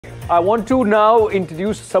I want to now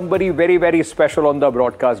introduce somebody very, very special on the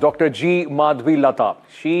broadcast, Dr. G Madhavi Latha.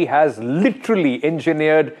 She has literally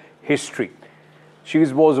engineered history. She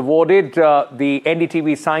was awarded the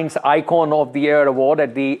NDTV Science Icon of the Year award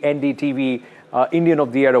at the NDTV Indian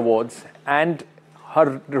of the Year Awards. And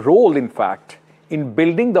her role, in fact, in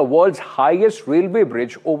building the world's highest railway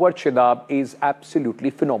bridge over Chenab is absolutely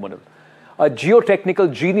phenomenal. A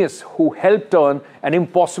geotechnical genius who helped turn an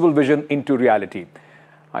impossible vision into reality.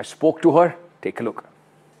 I spoke to her. Take a look.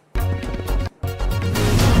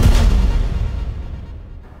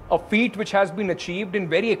 A feat which has been achieved in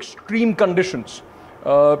very extreme conditions.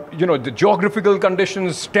 The geographical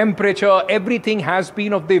conditions, temperature, everything has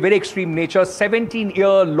been of the very extreme nature.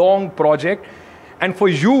 17-year-long project. And for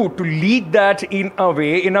you to lead that in a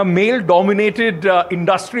way, in a male-dominated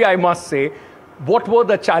industry, I must say, what were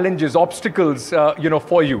the challenges, obstacles,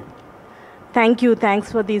 for you? Thank you.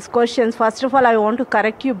 Thanks for these questions. First of all, I want to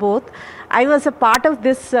correct you both. I was a part of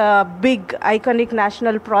this big, iconic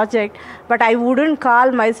national project, but I wouldn't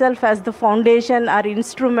call myself as the foundation or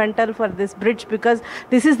instrumental for this bridge because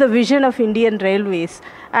this is the vision of Indian Railways.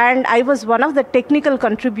 And I was one of the technical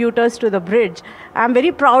contributors to the bridge. I'm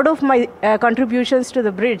very proud of my contributions to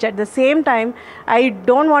the bridge. At the same time, I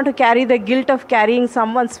don't want to carry the guilt of carrying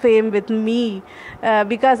someone's fame with me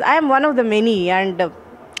because I am one of the many. And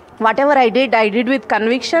whatever I did with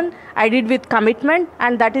conviction, I did with commitment,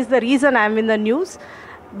 and that is the reason I'm in the news.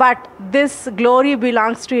 But this glory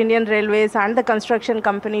belongs to Indian Railways and the construction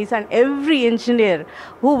companies and every engineer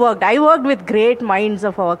who worked. I worked with great minds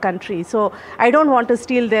of our country, so I don't want to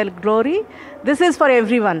steal their glory. This is for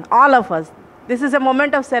everyone, all of us. This is a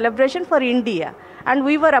moment of celebration for India, and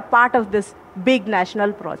we were a part of this big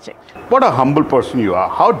national project. What a humble person you are.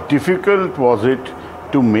 How difficult was it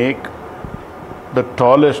to make the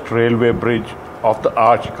tallest railway bridge of the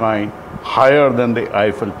arch kind, higher than the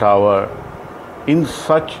Eiffel Tower, in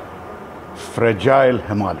such fragile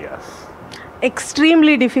Himalayas?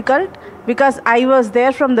 Extremely difficult, because I was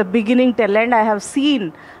there from the beginning till end. I have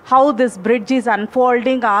seen how this bridge is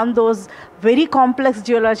unfolding on those very complex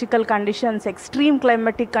geological conditions, extreme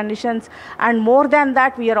climatic conditions, and more than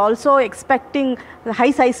that, we are also expecting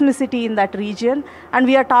high seismicity in that region, and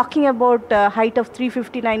we are talking about a height of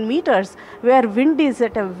 359 meters, where wind is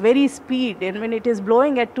at a very speed, and when it is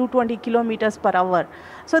blowing at 220 kilometers per hour.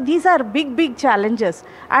 So these are big, big challenges.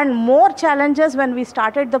 And more challenges when we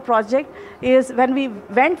started the project is when we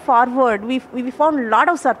went forward, we found a lot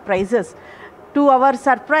of surprises. To our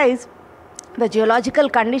surprise, the geological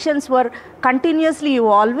conditions were continuously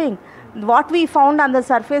evolving. What we found on the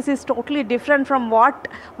surface is totally different from what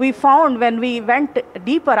we found when we went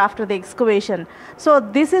deeper after the excavation. So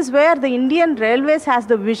this is where the Indian Railways has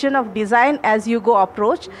the vision of design as you go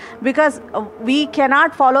approach, because we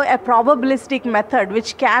cannot follow a probabilistic method,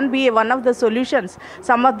 which can be one of the solutions.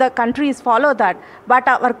 Some of the countries follow that, but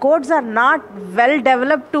our codes are not well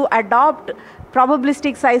developed to adopt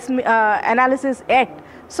probabilistic analysis yet.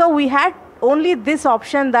 So we had only this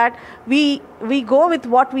option that we go with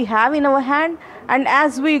what we have in our hand, and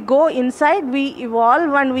as we go inside, we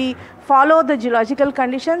evolve and we follow the geological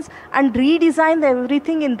conditions and redesign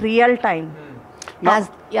everything in real time. Now,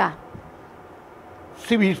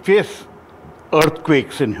 see, we face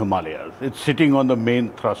earthquakes in Himalayas. It's sitting on the main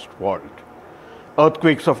thrust fault.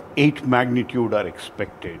 Earthquakes of 8 magnitude are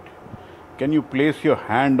expected. Can you place your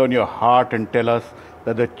hand on your heart and tell us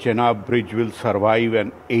that the Chenab bridge will survive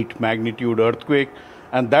an 8 magnitude earthquake,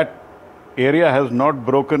 and that area has not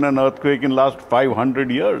broken an earthquake in last 500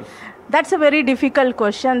 years? That's a very difficult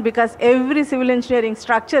question, because every civil engineering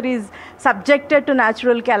structure is subjected to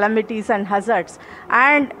natural calamities and hazards.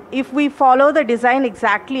 And if we follow the design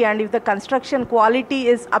exactly, and if the construction quality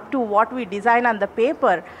is up to what we design on the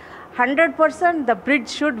paper, 100% the bridge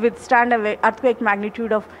should withstand an earthquake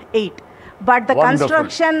magnitude of 8. But the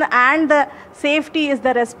construction and the safety is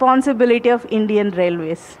the responsibility of Indian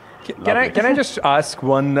Railways. Can I just ask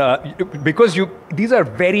one, because these are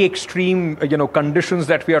very extreme, conditions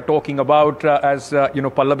that we are talking about, as,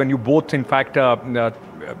 Pallav and you both, in fact,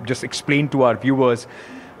 just explained to our viewers.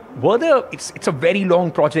 It's a very long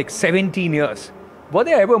project, 17 years. Were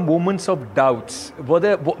there ever moments of doubts?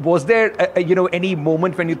 Was there, any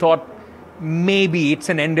moment when you thought, maybe it's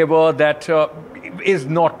an endeavor that is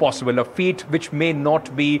not possible, a feat which may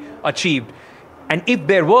not be achieved? And if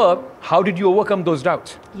there were, how did you overcome those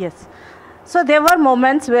doubts? Yes. So there were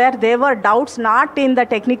moments where there were doubts not in the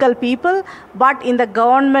technical people, but in the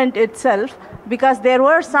government itself, because there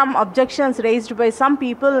were some objections raised by some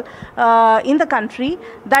people in the country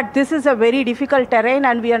that this is a very difficult terrain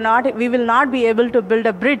and we will not be able to build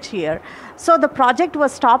a bridge here. So the project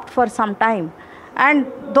was stopped for some time.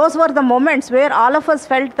 And those were the moments where all of us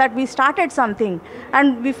felt that we started something.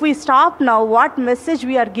 And if we stop now, what message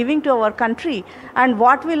we are giving to our country, and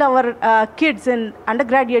what will our kids and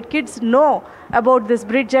undergraduate kids know about this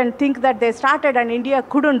bridge and think that they started and India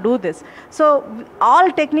couldn't do this. So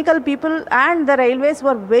all technical people and the railways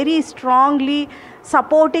were very strongly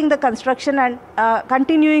supporting the construction and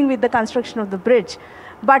continuing with the construction of the bridge.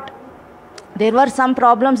 But there were some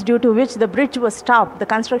problems due to which the bridge was stopped, the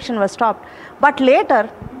construction was stopped. But later,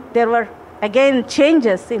 there were again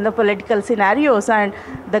changes in the political scenarios, and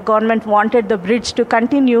the government wanted the bridge to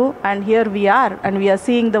continue, and here we are, and we are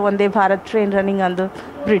seeing the Vande Bharat train running on the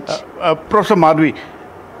bridge. Professor Madhavi,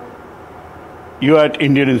 you are at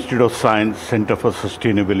Indian Institute of Science, Center for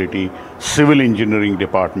Sustainability, Civil Engineering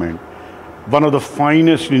Department, one of the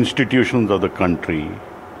finest institutions of the country.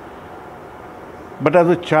 But as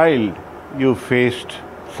a child, you faced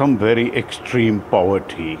some very extreme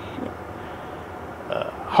poverty.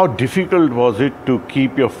 How difficult was it to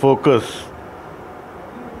keep your focus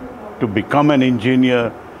to become an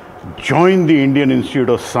engineer, join the Indian Institute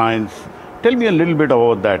of Science? Tell me a little bit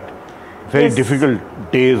about that very difficult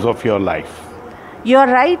days of your life. You're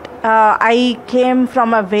right. I came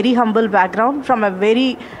from a very humble background, from a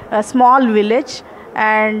very small village,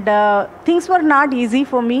 and things were not easy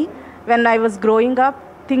for me when I was growing up.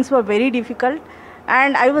 Things were very difficult,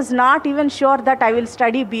 and I was not even sure that I will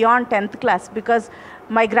study beyond 10th class, because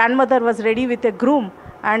my grandmother was ready with a groom,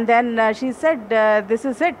 and then she said, this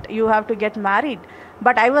is it, you have to get married.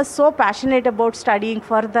 But I was so passionate about studying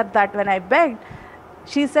further that when I begged,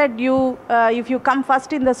 she said, if you come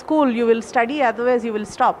first in the school, you will study, otherwise you will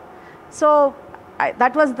stop. So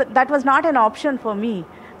that was not an option for me.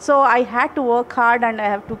 So I had to work hard, and I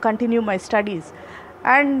have to continue my studies.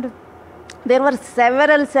 And there were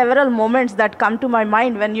several moments that come to my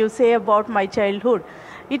mind when you say about my childhood.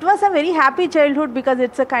 It was a very happy childhood because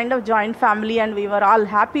it's a kind of joint family and we were all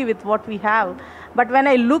happy with what we have. But when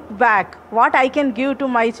I look back, what I can give to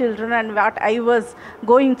my children and what I was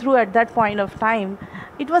going through at that point of time,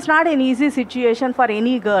 it was not an easy situation for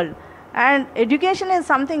any girl. And education is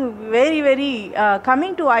something very,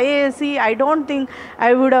 coming to IISc, I don't think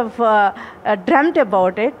I would have dreamt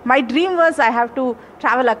about it. My dream was I have to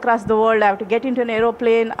travel across the world, I have to get into an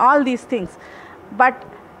aeroplane, all these things. But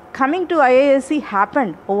coming to IISc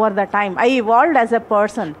happened over the time. I evolved as a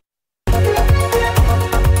person.